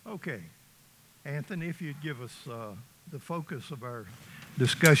Okay. Anthony, if you'd give us the focus of our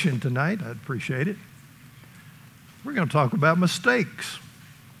discussion tonight, I'd appreciate it. We're going to talk about mistakes.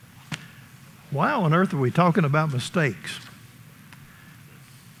 Why on earth are we talking about mistakes?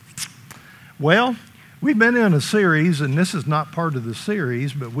 Well, we've been in a series, and this is not part of the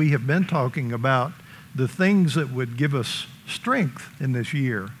series, but we have been talking about the things that would give us strength in this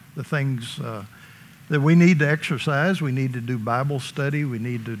year, the things that we need to exercise. We need to do Bible study. We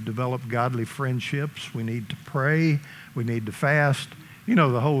need to develop godly friendships. We need to pray. We need to fast. You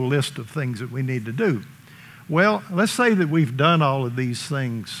know, the whole list of things that we need to do. Well, let's say that we've done all of these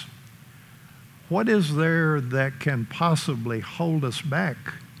things. What is there that can possibly hold us back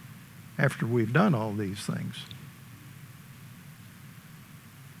after we've done all these things?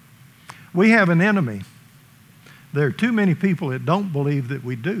 We have an enemy. There are too many people that don't believe that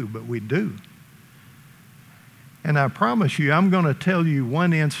we do, but we do. And I promise you, I'm going to tell you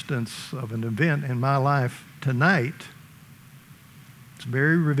one instance of an event in my life tonight. It's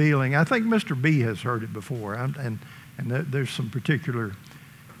very revealing. I think Mr. B has heard it before, and there's some particular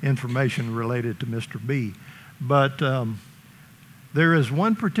information related to Mr. B. But there is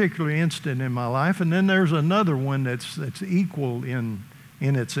one particular instant in my life, and then there's another one that's equal in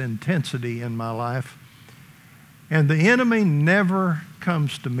its intensity in my life. And the enemy never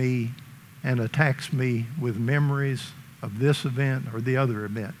comes to me and attacks me with memories of this event or the other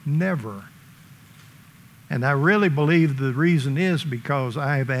event. Never. And I really believe the reason is because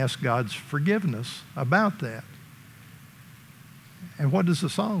I have asked God's forgiveness about that. And what does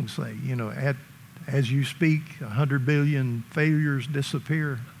the song say? You know, as you speak, 100 billion failures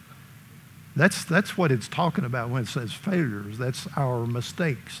disappear. That's what it's talking about when it says failures. That's our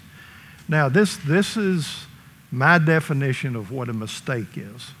mistakes. Now, this is my definition of what a mistake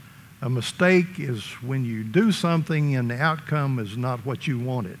is. A mistake is when you do something and the outcome is not what you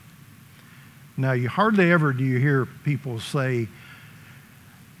wanted. Now, you hardly ever do you hear people say,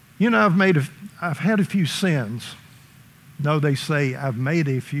 you know, I've had a few sins. No, they say, I've made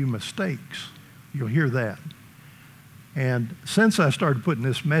a few mistakes. You'll hear that. And since I started putting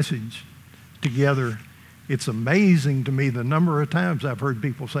this message together, it's amazing to me the number of times I've heard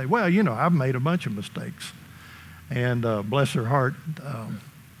people say, well, you know, I've made a bunch of mistakes. And bless her heart,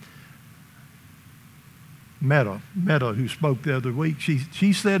 Meta, who spoke the other week,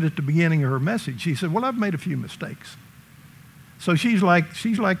 she said at the beginning of her message, she said, well, I've made a few mistakes. So she's like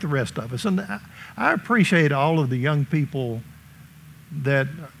the rest of us. And I appreciate all of the young people that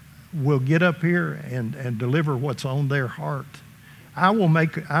will get up here and deliver what's on their heart. I will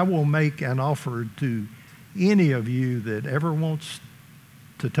make an offer to any of you that ever wants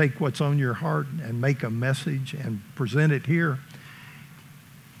to take what's on your heart and make a message and present it here.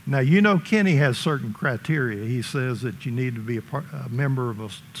 Now, you know, Kenny has certain criteria. He says that you need to be a member of a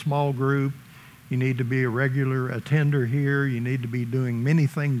small group. You need to be a regular attender here. You need to be doing many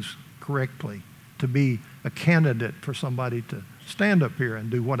things correctly to be a candidate for somebody to stand up here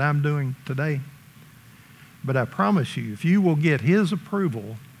and do what I'm doing today. But I promise you, if you will get his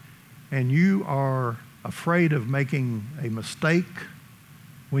approval and you are afraid of making a mistake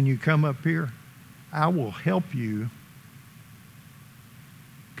when you come up here, I will help you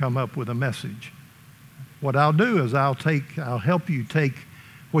come up with a message. What I'll do is I'll help you take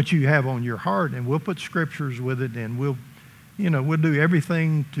what you have on your heart, and we'll put scriptures with it, and we'll do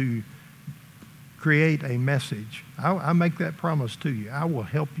everything to create a message. I make that promise to you. I will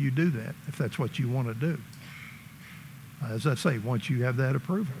help you do that if that's what you want to do. As I say, once you have that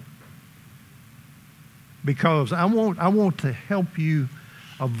approval. Because I want to help you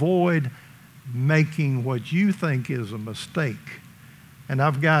avoid making what you think is a mistake. And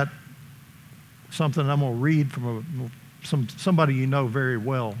I've got something I'm going to read from somebody you know very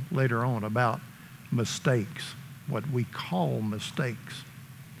well later on about mistakes, what we call mistakes.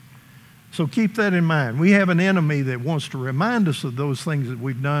 So keep that in mind. We have an enemy that wants to remind us of those things that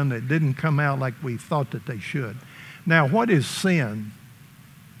we've done that didn't come out like we thought that they should. Now, what is sin?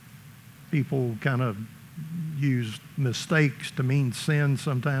 People kind of use mistakes to mean sin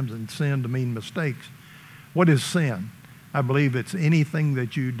sometimes and sin to mean mistakes. What is sin? I believe it's anything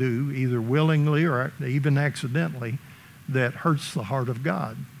that you do, either willingly or even accidentally, that hurts the heart of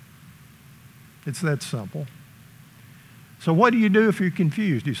God. It's that simple. So what do you do if you're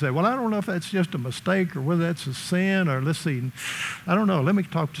confused? You say, well, I don't know if that's just a mistake or whether that's a sin, or let's see, I don't know. Let me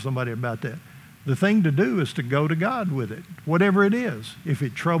talk to somebody about that. The thing to do is to go to God with it, whatever it is. If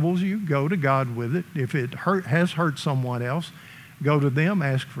it troubles you, go to God with it. If it has hurt someone else, go to them,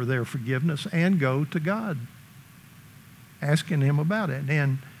 ask for their forgiveness, and go to God, asking him about it.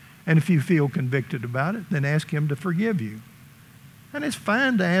 And if you feel convicted about it, then ask him to forgive you. And it's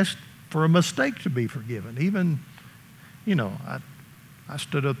fine to ask for a mistake to be forgiven. Even, I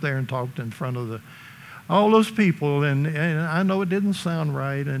stood up there and talked in front of all those people, and I know it didn't sound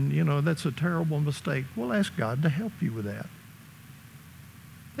right, and, that's a terrible mistake. Well, ask God to help you with that.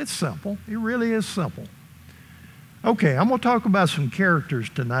 It's simple. It really is simple. Okay, I'm going to talk about some characters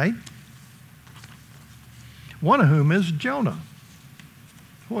tonight, one of whom is Jonah.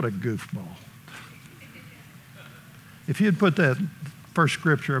 What a goofball. If you'd put that first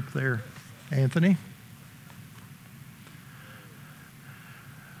scripture up there, Anthony.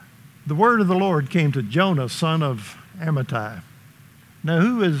 The word of the Lord came to Jonah, son of Amittai. Now,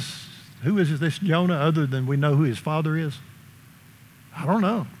 who is this Jonah other than we know who his father is? I don't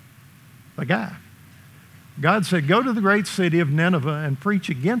know. The guy. God said, go to the great city of Nineveh and preach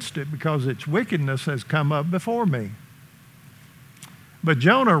against it because its wickedness has come up before me. But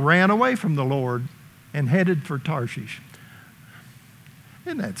Jonah ran away from the Lord and headed for Tarshish.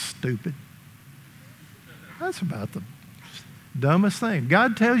 Isn't that stupid? That's about the dumbest thing.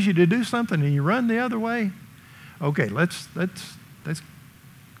 God tells you to do something and you run the other way. Okay, let's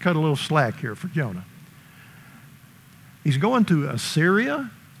cut a little slack here for Jonah. He's going to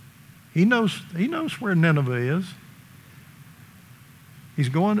Assyria. He knows where Nineveh is. He's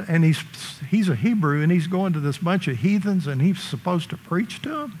going, and he's a Hebrew, and he's going to this bunch of heathens, and he's supposed to preach to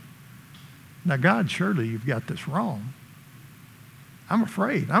them. Now, God, surely you've got this wrong. I'm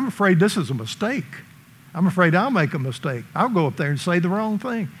afraid this is a mistake. I'm afraid I'll make a mistake. I'll go up there and say the wrong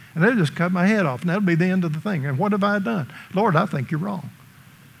thing, and they'll just cut my head off, and that'll be the end of the thing. And what have I done? Lord, I think you're wrong.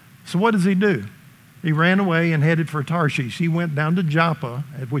 So what does he do? He ran away and headed for Tarshish. He went down to Joppa,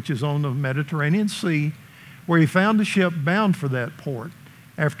 which is on the Mediterranean Sea, where he found a ship bound for that port.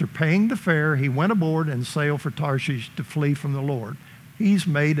 After paying the fare, he went aboard and sailed for Tarshish to flee from the Lord. He's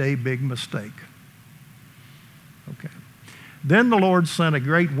made a big mistake. Okay. Then the Lord sent a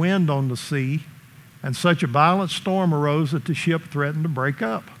great wind on the sea, and such a violent storm arose that the ship threatened to break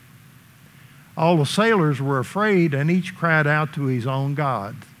up. All the sailors were afraid, and each cried out to his own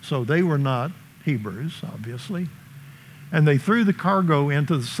God. So they were not Hebrews, obviously. And they threw the cargo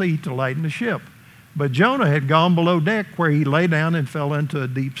into the sea to lighten the ship. But Jonah had gone below deck, where he lay down and fell into a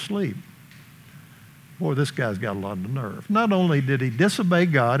deep sleep. Boy, this guy's got a lot of nerve. Not only did he disobey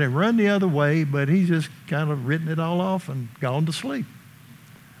God and run the other way, but he's just kind of written it all off and gone to sleep.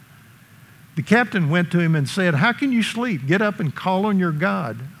 The captain went to him and said, how can you sleep? Get up and call on your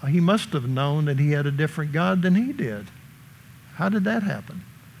God. He must have known that he had a different God than he did. How did that happen?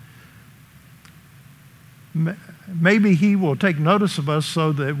 Maybe he will take notice of us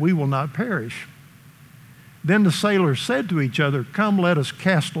so that we will not perish. Then the sailors said to each other, come, let us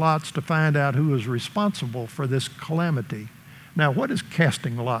cast lots to find out who is responsible for this calamity. Now, what does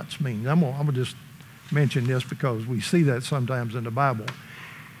casting lots mean? I'm going to just mention this because we see that sometimes in the Bible.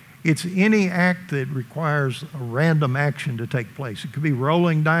 It's any act that requires a random action to take place. It could be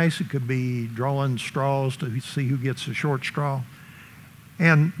rolling dice. It could be drawing straws to see who gets the short straw.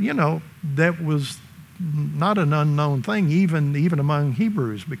 And, that was not an unknown thing, even among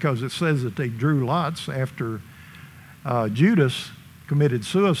Hebrews, because it says that they drew lots after Judas committed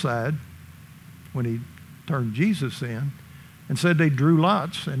suicide when he turned Jesus in, and said they drew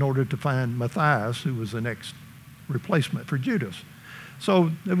lots in order to find Matthias, who was the next replacement for Judas.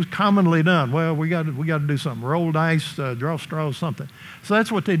 So it was commonly done. Well, we got to do something. Roll dice, draw straws, something. So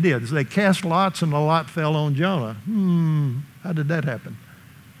that's what they did. They cast lots, and the lot fell on Jonah. How did that happen?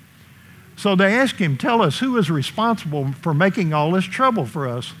 So they asked him, tell us who is responsible for making all this trouble for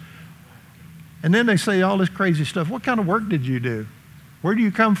us. And then they say all this crazy stuff. What kind of work did you do? Where do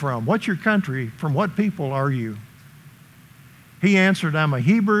you come from? What's your country? From what people are you? He answered, I'm a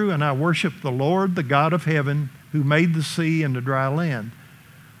Hebrew, and I worship the Lord, the God of heaven, who made the sea and the dry land.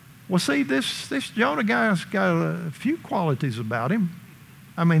 Well, see, this Jonah guy's got a few qualities about him.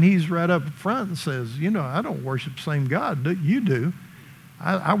 I mean, he's right up front and says, I don't worship the same God that you do.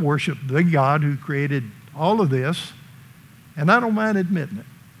 I worship the God who created all of this, and I don't mind admitting it.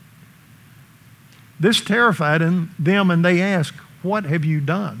 This terrified them, and they asked, what have you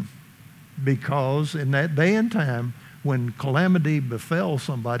done? Because in that day and time, when calamity befell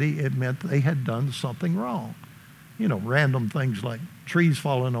somebody, it meant they had done something wrong. Random things like trees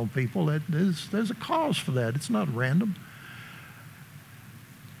falling on people, there's a cause for that. It's not random.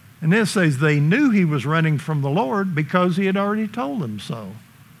 And then it says they knew he was running from the Lord because he had already told them so.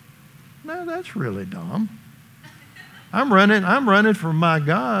 Now that's really dumb. I'm running from my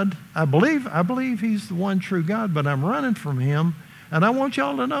God. I believe he's the one true God, but I'm running from him, and I want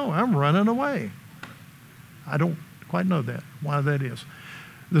y'all to know I'm running away. I don't quite know why that is.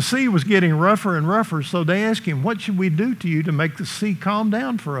 The sea was getting rougher and rougher, so they asked him, what should we do to you to make the sea calm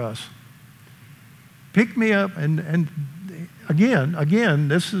down for us? Pick me up, and again,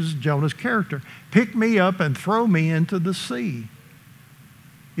 this is Jonah's character. Pick me up and throw me into the sea.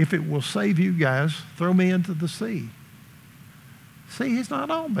 If it will save you guys, throw me into the sea. See, he's not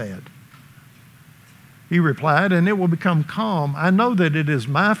all bad. He replied, and it will become calm. I know that it is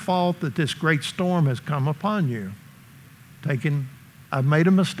my fault that this great storm has come upon you. I've made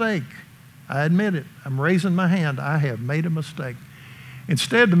a mistake. I admit it. I'm raising my hand. I have made a mistake.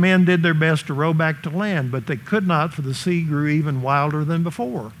 Instead, the men did their best to row back to land, but they could not, for the sea grew even wilder than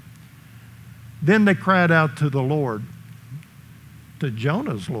before. Then they cried out to the Lord, to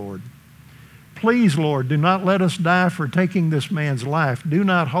Jonah's Lord. Please, Lord, do not let us die for taking this man's life. Do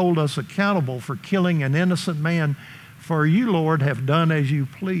not hold us accountable for killing an innocent man, for you, Lord, have done as you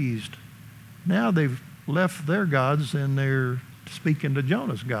pleased. Now they've left their gods and they're speaking to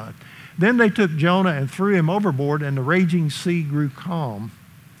Jonah's God. Then they took Jonah and threw him overboard, and the raging sea grew calm.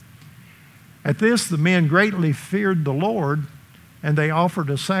 At this, the men greatly feared the Lord, and they offered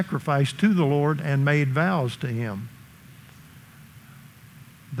a sacrifice to the Lord and made vows to him.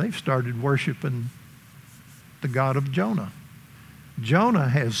 They've started worshiping the God of Jonah. Jonah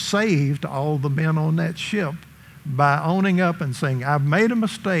has saved all the men on that ship by owning up and saying, I've made a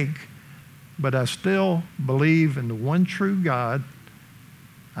mistake, but I still believe in the one true God.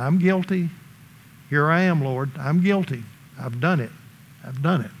 I'm guilty. Here I am, Lord. I'm guilty. I've done it. I've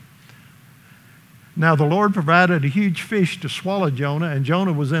done it. Now the Lord provided a huge fish to swallow Jonah, and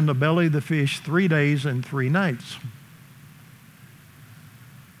Jonah was in the belly of the fish 3 days and 3 nights.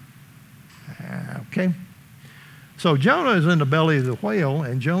 Okay? So Jonah is in the belly of the whale,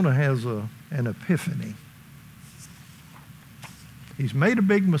 and Jonah has an epiphany. He's made a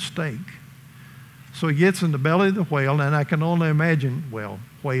big mistake. So he gets in the belly of the whale, and I can only imagine, well,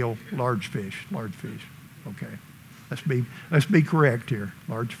 whale, large fish. Okay. Let's be correct here.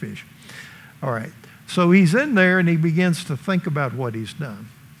 Large fish. All right. So he's in there, and he begins to think about what he's done.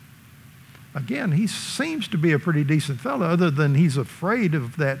 Again, he seems to be a pretty decent fellow, other than he's afraid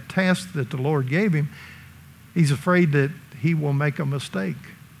of that task that the Lord gave him. He's afraid that he will make a mistake.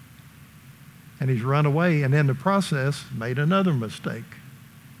 And he's run away, and in the process, made another mistake.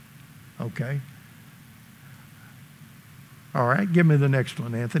 Okay. All right, give me the next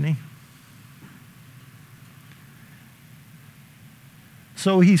one, Anthony.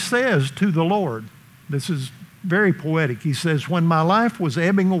 So he says to the Lord, this is very poetic. He says, when my life was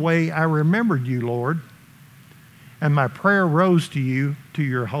ebbing away, I remembered you, Lord, and my prayer rose to you, to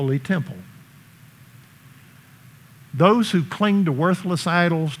your holy temple. Those who cling to worthless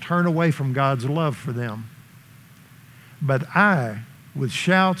idols turn away from God's love for them. But I, with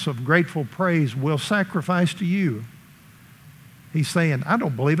shouts of grateful praise, will sacrifice to you. He's saying, I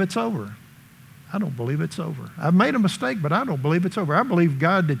don't believe it's over. I don't believe it's over. I've made a mistake, but I don't believe it's over. I believe,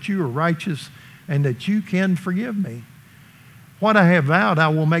 God, that you are righteous and that you can forgive me. What I have vowed, I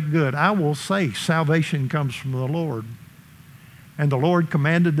will make good. I will say, salvation comes from the Lord. And the Lord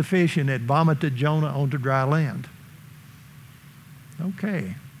commanded the fish, and it vomited Jonah onto dry land.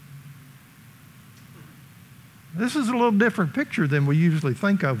 Okay. This is a little different picture than we usually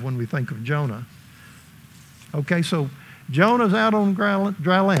think of when we think of Jonah. Okay, so Jonah's out on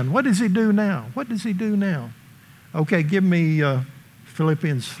dry land. What does he do now? What does he do now? Okay, give me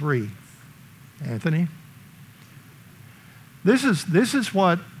Philippians 3, Anthony. This is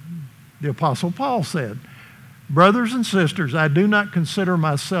what the Apostle Paul said. Brothers and sisters, I do not consider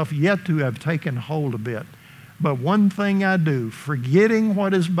myself yet to have taken hold of it. But one thing I do, forgetting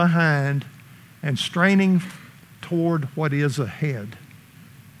what is behind and straining toward what is ahead.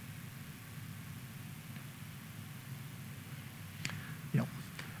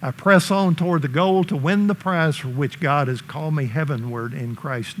 I press on toward the goal to win the prize for which God has called me heavenward in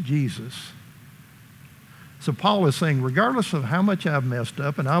Christ Jesus. So Paul is saying, regardless of how much I've messed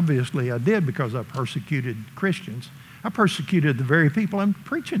up, and obviously I did because I persecuted Christians, I persecuted the very people I'm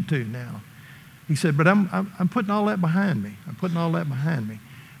preaching to now. He said, but I'm putting all that behind me. I'm putting all that behind me.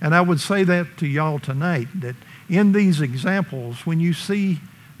 And I would say that to y'all tonight, that in these examples, when you see,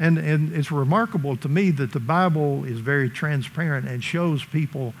 and it's remarkable to me that the Bible is very transparent and shows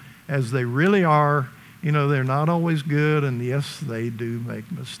people as they really are. You know, they're not always good, and yes, they do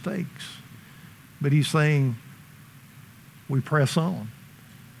make mistakes. But he's saying, we press on.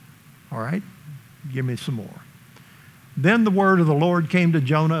 All right? Give me some more. Then the word of the Lord came to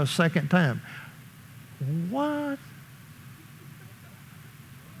Jonah a second time. What?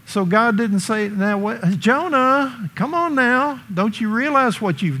 So God didn't say, now, what, Jonah, come on now. Don't you realize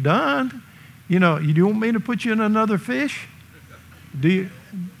what you've done? You know, you want me to put you in another fish?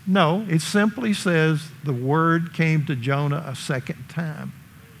 No, it simply says the word came to Jonah a second time.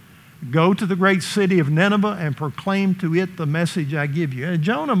 Go to the great city of Nineveh and proclaim to it the message I give you. And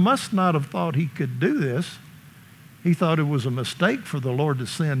Jonah must not have thought he could do this. He thought it was a mistake for the Lord to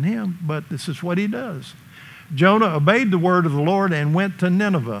send him, but this is what he does. Jonah obeyed the word of the Lord and went to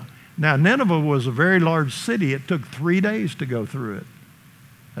Nineveh. Now, Nineveh was a very large city. It took 3 days to go through it.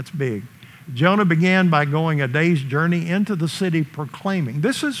 That's big. Jonah began by going a day's journey into the city proclaiming.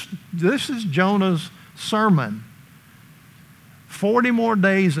 This is Jonah's sermon. 40 more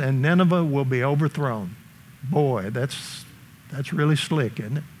days and Nineveh will be overthrown. Boy, that's really slick,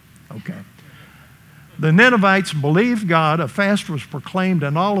 isn't it? Okay. The Ninevites believed God. A fast was proclaimed,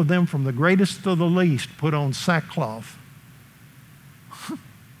 and all of them, from the greatest to the least, put on sackcloth.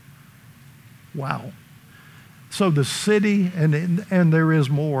 Wow. So the city, and there is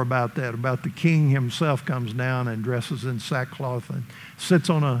more about that, about the king himself comes down and dresses in sackcloth and sits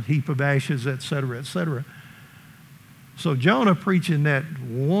on a heap of ashes, etc., etc. So Jonah preaching that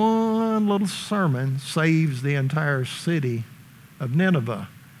one little sermon saves the entire city of Nineveh.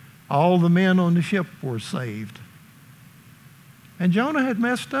 All the men on the ship were saved. And Jonah had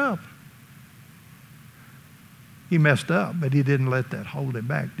messed up. He messed up, but he didn't let that hold him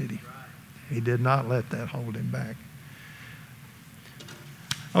back, did he? He did not let that hold him back.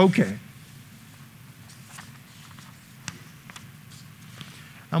 Okay.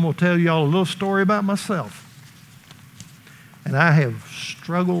 I'm going to tell y'all a little story about myself. And I have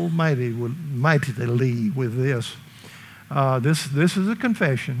struggled mightily with this. This is a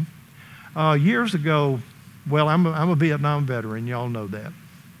confession. Years ago, well, I'm a Vietnam veteran. Y'all know that.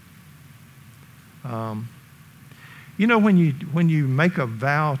 You know, when you make a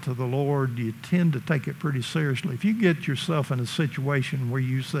vow to the Lord, you tend to take it pretty seriously. If you get yourself in a situation where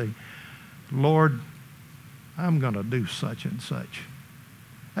you say, Lord, I'm going to do such and such,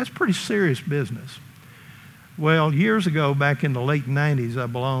 that's pretty serious business. Well, years ago, back in the late 90s,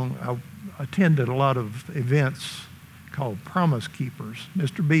 I attended a lot of events called Promise Keepers.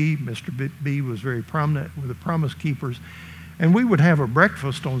 Mr. B was very prominent with the Promise Keepers. And we would have a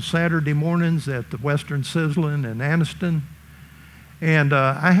breakfast on Saturday mornings at the Western Sizzlin in Anniston. And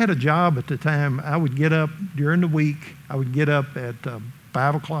I had a job at the time. I would get up during the week. I would get up at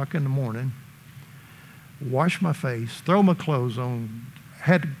 5 o'clock in the morning, wash my face, throw my clothes on,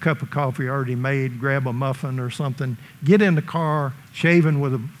 had a cup of coffee already made, grab a muffin or something, get in the car, shaving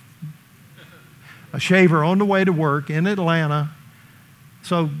with a shaver on the way to work in Atlanta.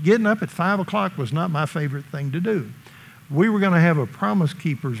 So getting up at 5 o'clock was not my favorite thing to do. We were going to have a Promise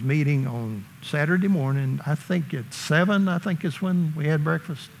Keepers meeting on Saturday morning. I think at 7, I think is when we had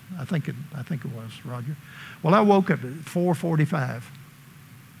breakfast. I think it was, Roger. Well, I woke up at 4:45.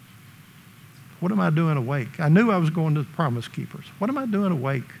 What am I doing awake? I knew I was going to the Promise Keepers. What am I doing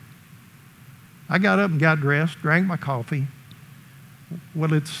awake? I got up and got dressed, drank my coffee.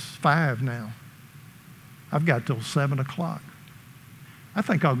 Well, it's 5 now. I've got till 7 o'clock. I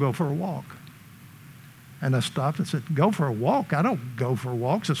think I'll go for a walk. And I stopped and said, go for a walk? I don't go for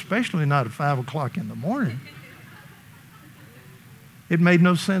walks, especially not at 5 o'clock in the morning. It made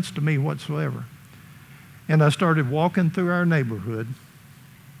no sense to me whatsoever. And I started walking through our neighborhood.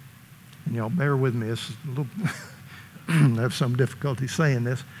 And y'all bear with me. It's a little I have some difficulty saying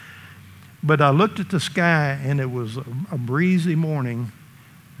this. But I looked at the sky, and it was a breezy morning,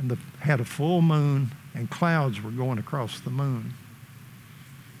 and had a full moon, and clouds were going across the moon.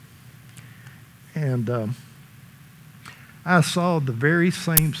 And I saw the very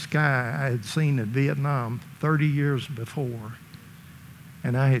same sky I had seen in Vietnam 30 years before.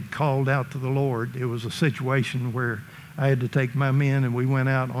 And I had called out to the Lord. It was a situation where I had to take my men, and we went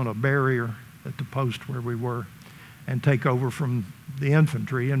out on a barrier at the post where we were and take over from the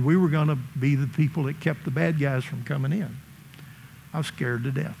infantry. And we were going to be the people that kept the bad guys from coming in. I was scared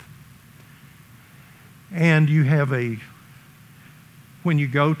to death. And you have when you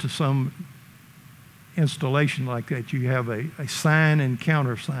go to some installation like that, you have a sign and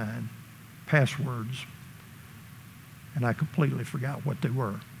countersign, passwords, and I completely forgot what they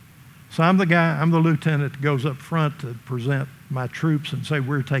were. So I'm the lieutenant that goes up front to present my troops and say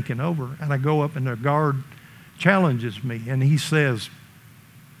we're taking over, and I go up and the guard challenges me, and he says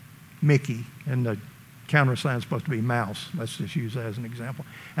Mickey, and the countersign is supposed to be mouse. Let's just use that as an example.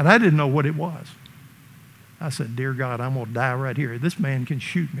 And I didn't know what it was. I said, dear God, I'm going to die right here. This man can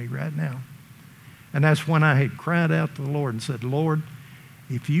shoot me right now. And that's when I had cried out to the Lord and said, Lord,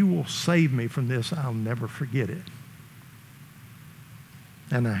 if you will save me from this, I'll never forget it.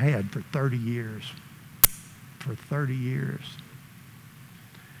 And I had for 30 years. For 30 years.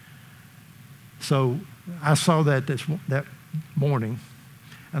 So I saw that morning.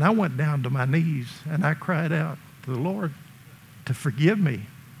 And I went down to my knees and I cried out to the Lord to forgive me.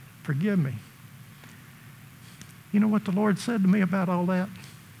 Forgive me. You know what the Lord said to me about all that?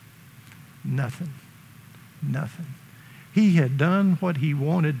 Nothing. Nothing. He had done what he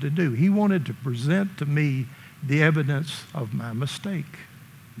wanted to do. He wanted to present to me the evidence of my mistake.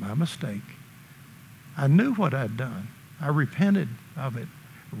 My mistake. I knew what I'd done. I repented of it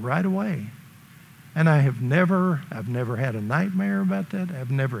right away. And I've never had a nightmare about that.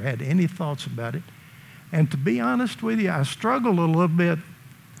 I've never had any thoughts about it. And to be honest with you, I struggled a little bit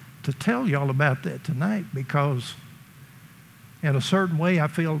to tell y'all about that tonight because in a certain way I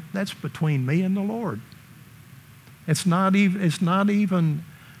feel that's between me and the Lord. It's not even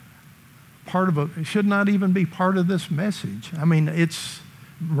part of it should not even be part of this message. I mean, it's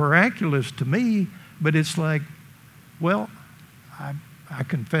miraculous to me, but it's like, well, I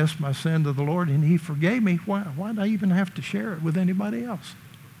confessed my sin to the Lord and he forgave me. Why do I even have to share it with anybody else?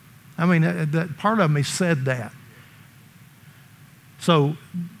 I mean, that part of me said that. So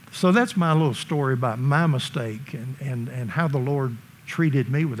that's my little story about my mistake and how the Lord treated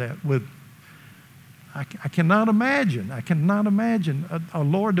me with that. I cannot imagine a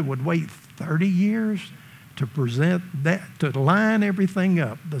Lord that would wait 30 years to present that, to line everything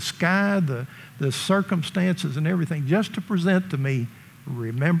up, the sky, the circumstances and everything, just to present to me,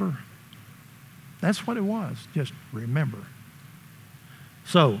 remember. That's what it was, just remember.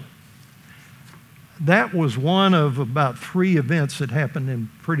 So that was one of about 3 events that happened in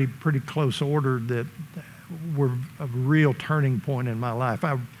pretty close order that were a real turning point in my life.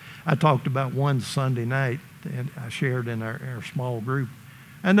 I talked about one Sunday night, and I shared in our small group.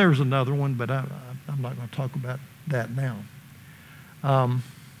 And there's another one, but I'm not going to talk about that now.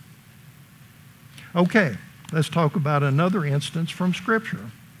 Okay, let's talk about another instance from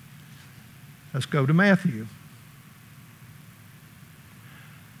Scripture. Let's go to Matthew.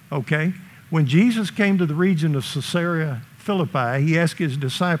 Okay, when Jesus came to the region of Caesarea Philippi, he asked his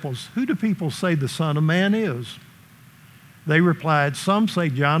disciples, "Who do people say the Son of Man is?" They replied, "Some say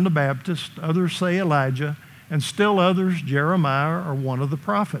John the Baptist, others say Elijah, and still others Jeremiah or one of the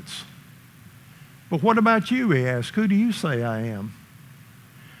prophets." "But what about you?" he asked. "Who do you say I am?"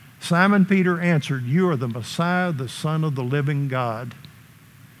 Simon Peter answered, "You are the Messiah, the Son of the living God."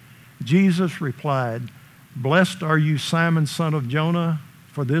 Jesus replied, "Blessed are you, Simon, son of Jonah,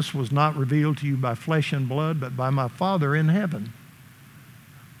 for this was not revealed to you by flesh and blood, but by my Father in heaven.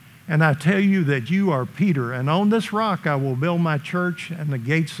 And I tell you that you are Peter, and on this rock I will build my church, and the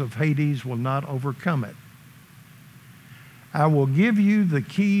gates of Hades will not overcome it. I will give you the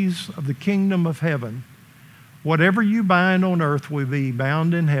keys of the kingdom of heaven. Whatever you bind on earth will be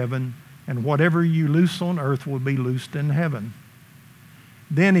bound in heaven, and whatever you loose on earth will be loosed in heaven."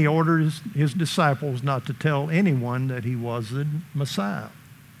 Then he ordered his disciples not to tell anyone that he was the Messiah.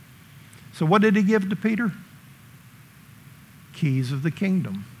 So what did he give to Peter? Keys of the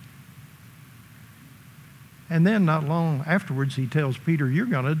kingdom. And then not long afterwards, he tells Peter, "You're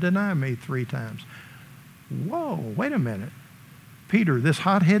going to deny me 3 times. Whoa, wait a minute. Peter, this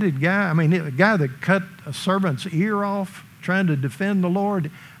hot-headed guy, I mean, a guy that cut a servant's ear off trying to defend the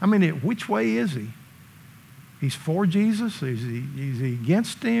Lord, I mean, which way is he? He's for Jesus? Is he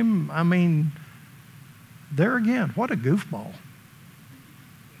against him? I mean, there again, what a goofball.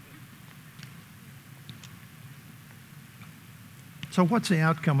 So what's the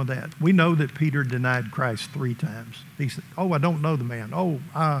outcome of that? We know that Peter denied Christ 3 times. He said, "Oh, I don't know the man. Oh,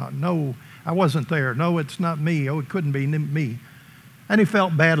 no, I wasn't there. No, it's not me. Oh, it couldn't be me." And he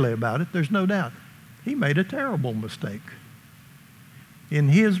felt badly about it, there's no doubt. He made a terrible mistake. In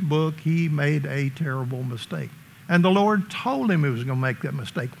his book, he made a terrible mistake. And the Lord told him he was going to make that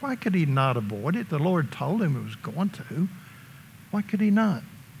mistake. Why could he not avoid it? The Lord told him he was going to. Why could he not?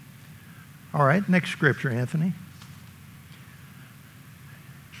 All right, next scripture, Anthony.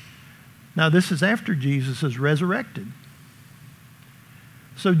 Now, this is after Jesus is resurrected.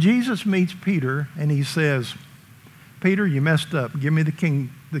 So Jesus meets Peter, and he says, "Peter, you messed up. Give me the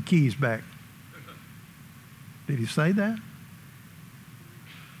keys back." Did he say that?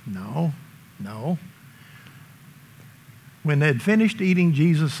 No. When they had finished eating,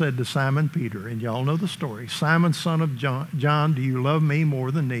 Jesus said to Simon Peter, and y'all know the story, "Simon, son of John, do you love me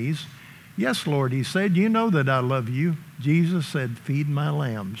more than these?" "Yes, Lord," he said, "you know that I love you." Jesus said, "Feed my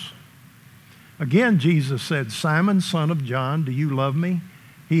lambs." Again, Jesus said, "Simon, son of John, do you love me?"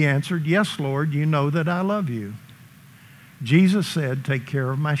 He answered, "Yes, Lord, you know that I love you." Jesus said, "Take care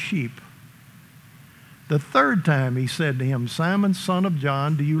of my sheep." The 3rd time he said to him, "Simon, son of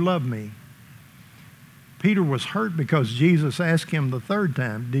John, do you love me?" Peter was hurt because Jesus asked him the 3rd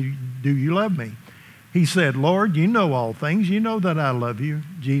time, do you love me?" He said, Lord, you know all things. You know that I love you.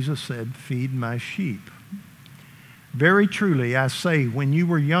 Jesus said, feed my sheep. Very truly, I say, when you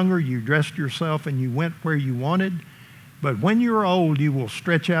were younger, you dressed yourself and you went where you wanted. But when you are old, you will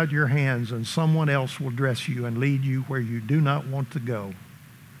stretch out your hands and someone else will dress you and lead you where you do not want to go.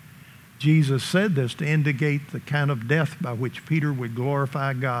 Jesus said this to indicate the kind of death by which Peter would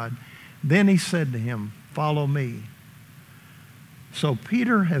glorify God. Then he said to him, follow me. So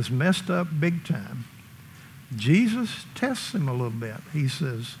Peter has messed up big time. Jesus tests him a little bit. He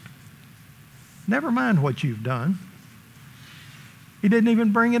says, never mind what you've done. He didn't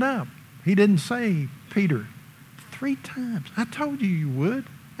even bring it up. He didn't say, Peter, 3 times. I told you you would,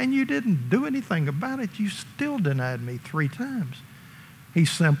 and you didn't do anything about it. You still denied me 3 times. He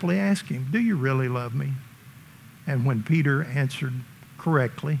simply asked him, do you really love me? And when Peter answered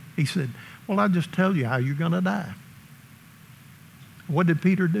correctly, he said, well, I'll just tell you how you're going to die. What did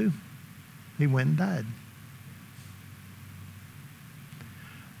Peter do? He went and died.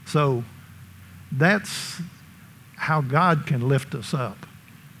 So that's how God can lift us up.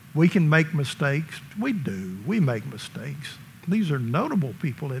 We can make mistakes. We do. We make mistakes. These are notable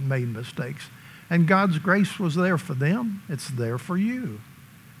people that made mistakes. And God's grace was there for them. It's there for you.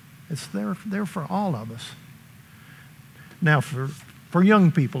 It's there for all of us. Now, for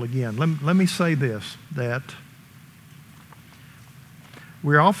young people again, let me say this, that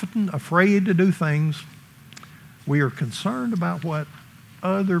we're often afraid to do things. We are concerned about what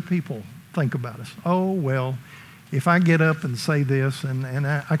other people think about us. Oh, well, if I get up and say this and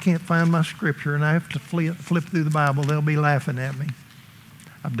I can't find my scripture and I have to flip through the Bible, they'll be laughing at me.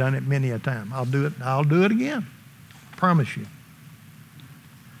 I've done it many a time. I'll do it again. Promise you.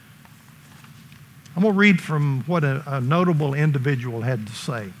 I'm going to read from what a notable individual had to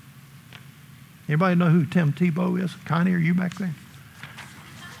say. Anybody know who Tim Tebow is? Connie, are you back there?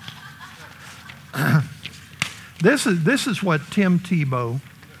 This is what Tim Tebow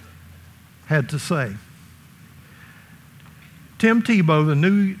had to say. Tim Tebow, the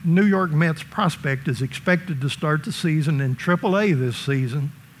New York Mets prospect, is expected to start the season in AAA this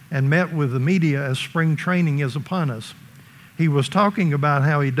season and met with the media as spring training is upon us. He was talking about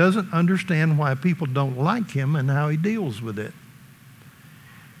how he doesn't understand why people don't like him and how he deals with it.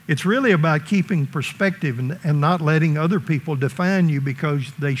 It's really about keeping perspective and not letting other people define you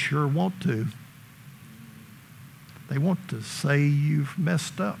because they sure want to. They want to say you've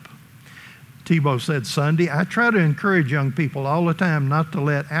messed up. Tebow said Sunday, I try to encourage young people all the time not to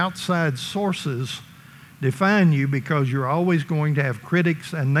let outside sources define you because you're always going to have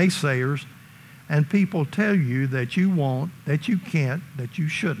critics and naysayers and people tell you that you won't, that you can't, that you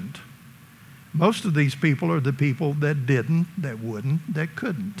shouldn't. Most of these people are the people that didn't, that wouldn't, that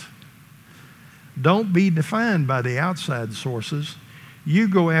couldn't. Don't be defined by the outside sources. You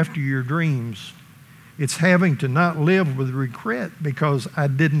go after your dreams. It's having to not live with regret because I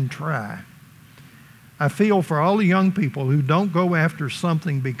didn't try. I feel for all the young people who don't go after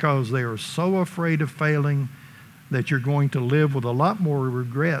something because they are so afraid of failing that you're going to live with a lot more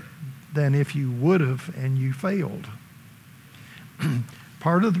regret than if you would have and you failed.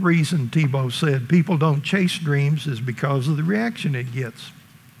 Part of the reason Tebow said people don't chase dreams is because of the reaction it gets.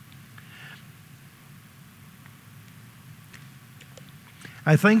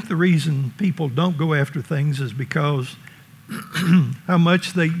 I think the reason people don't go after things is because how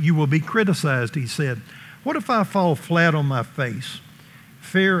much you will be criticized, he said. What if I fall flat on my face?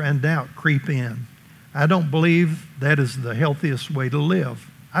 Fear and doubt creep in. I don't believe that is the healthiest way to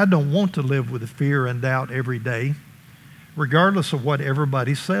live. I don't want to live with fear and doubt every day, regardless of what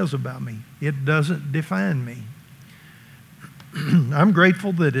everybody says about me. It doesn't define me. I'm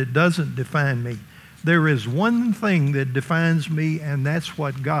grateful that it doesn't define me. There is one thing that defines me, and that's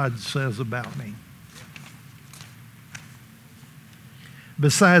what God says about me.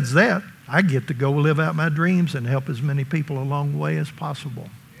 Besides that, I get to go live out my dreams and help as many people along the way as possible.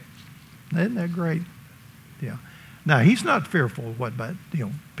 Isn't that great? Yeah. Now, he's not fearful of what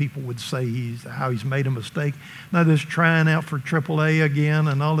people would say how he's made a mistake. Now, this trying out for AAA again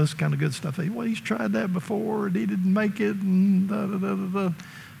and all this kind of good stuff. Well, he's tried that before and he didn't make it. And da, da, da, da, da.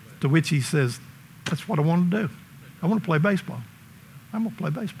 To which he says, that's what I want to do. I want to play baseball. I'm going to play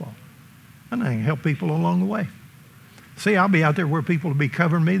baseball. And I can help people along the way. See, I'll be out there where people will be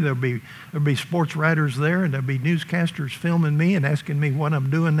covering me. There'll be sports writers there, and there'll be newscasters filming me and asking me what I'm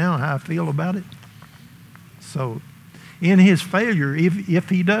doing now, how I feel about it. So in his failure, if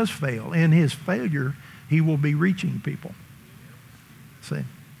he does fail, in his failure, he will be reaching people. See?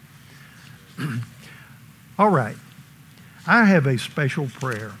 All right. I have a special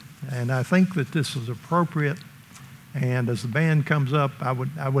prayer, and I think that this is appropriate. And as the band comes up, I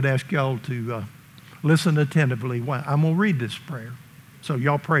would ask y'all to Listen attentively. I'm going to read this prayer, so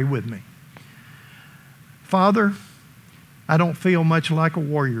y'all pray with me. Father, I don't feel much like a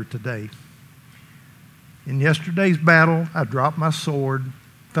warrior today. In yesterday's battle, I dropped my sword,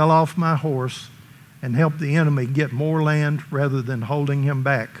 fell off my horse, and helped the enemy get more land rather than holding him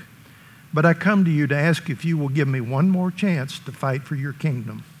back. But I come to you to ask if you will give me one more chance to fight for your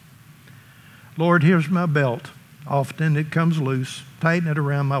kingdom. Lord, here's my belt. Often it comes loose. Tighten it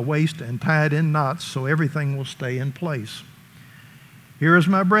around my waist and tie it in knots so everything will stay in place. Here is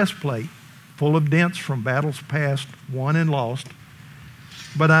my breastplate, full of dents from battles past, won and lost.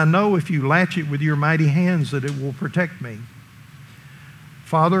 But I know if you latch it with your mighty hands that it will protect me.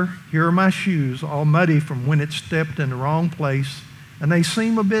 Father, here are my shoes, all muddy from when it stepped in the wrong place, and they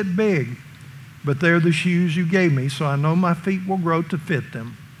seem a bit big, but they're the shoes you gave me, so I know my feet will grow to fit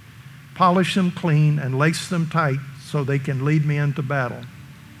them. Polish them clean and lace them tight so they can lead me into battle.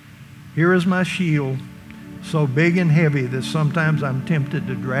 Here is my shield, so big and heavy that sometimes I'm tempted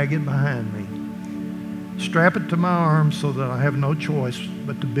to drag it behind me. Strap it to my arms so that I have no choice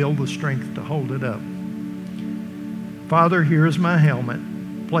but to build the strength to hold it up. Father, here is my helmet.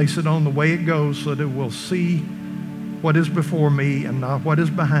 Place it on the way it goes so that it will see what is before me and not what is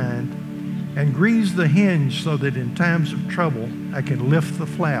behind, and grease the hinge so that in times of trouble I can lift the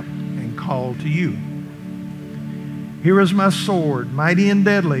flap and call to you. Here is my sword, mighty and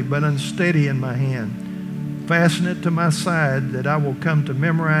deadly, but unsteady in my hand. Fasten it to my side that I will come to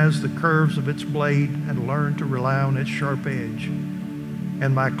memorize the curves of its blade and learn to rely on its sharp edge.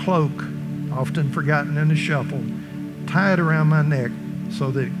 And my cloak, often forgotten in a shuffle, tie it around my neck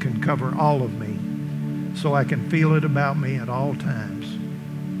so that it can cover all of me, so I can feel it about me at all times.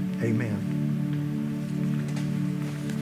 Amen.